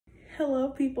Hello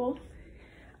people,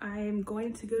 I am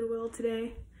going to Goodwill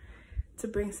today to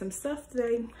bring some stuff that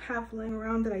I have laying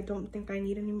around that I don't think I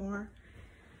need anymore.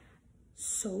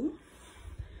 So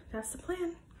that's the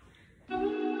plan.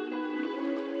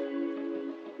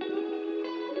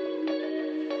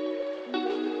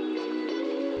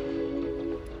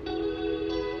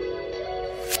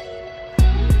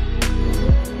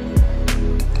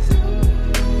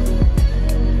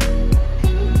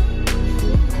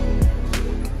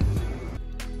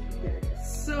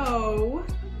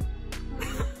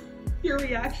 Your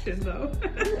reaction though.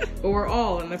 But we're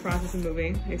all in the process of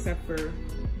moving except for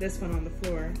this one on the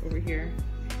floor over here.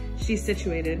 She's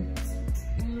situated.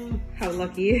 How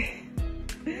lucky.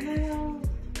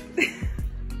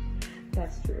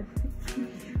 That's true.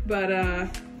 But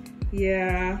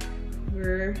yeah,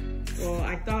 well,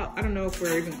 I don't know if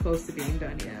we're even close to being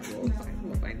done yet.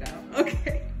 We'll find out.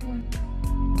 Okay.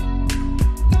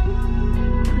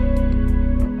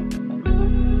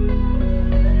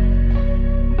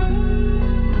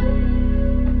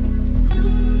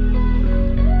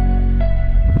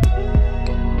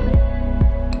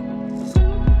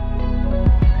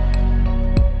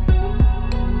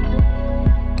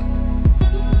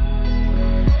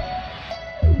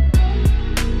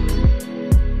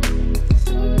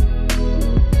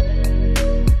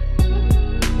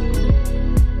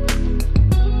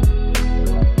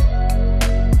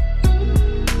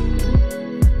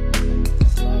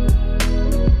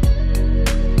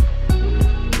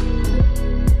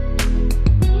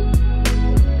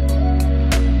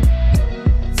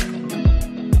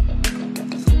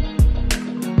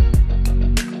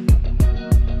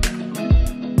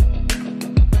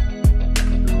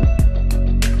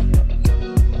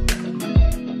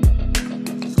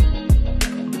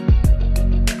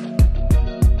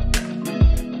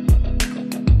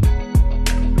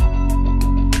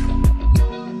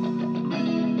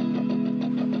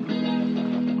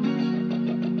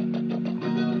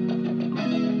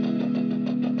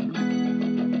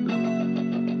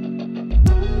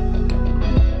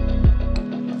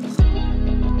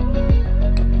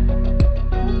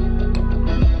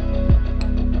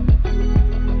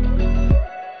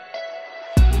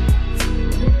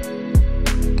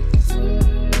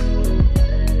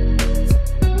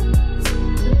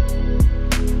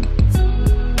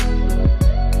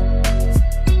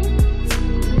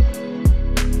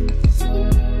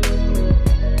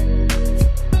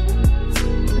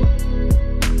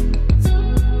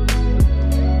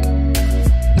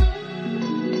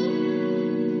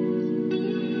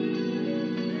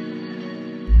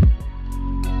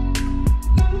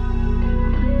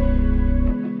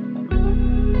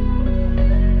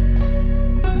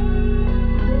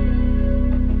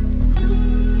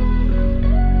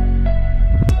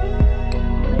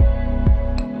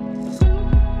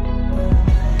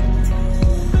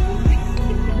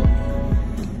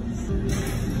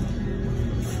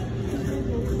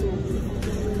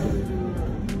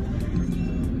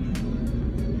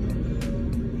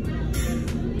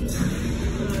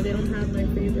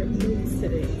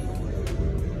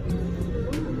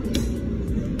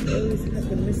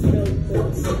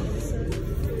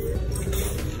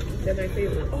 They're my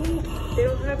favorite. Oh, they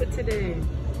don't have it today.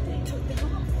 They took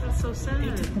them off. That's so sad. They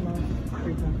took them off.